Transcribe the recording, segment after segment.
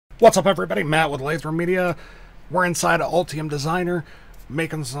What's up, everybody? Matt with Laythrom Media. We're inside of Altium Designer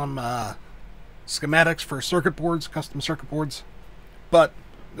making some schematics for circuit boards, custom circuit boards. But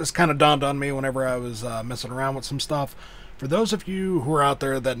this kind of dawned on me whenever I was messing around with some stuff. For those of you who are out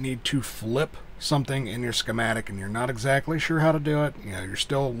there that need to flip something in your schematic and you're not exactly sure how to do it, you're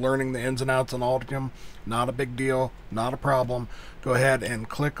still learning the ins and outs on Altium, not a big deal, not a problem. Go ahead and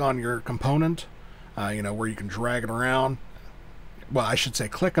click on your component, where you can drag it around. Well, I should say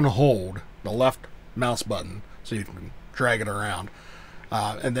click and hold the left mouse button so you can drag it around.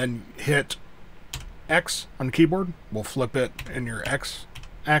 And then hit X on the keyboard. We'll flip it in your X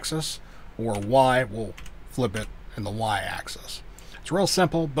axis, or Y will flip it in the Y axis. It's real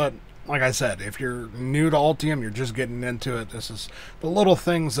simple, but like I said, if you're new to Altium, you're just getting into it, this is the little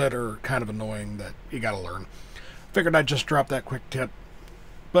things that are kind of annoying that you got to learn. Figured I'd just drop that quick tip.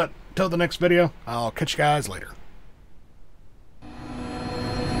 But till the next video, I'll catch you guys later.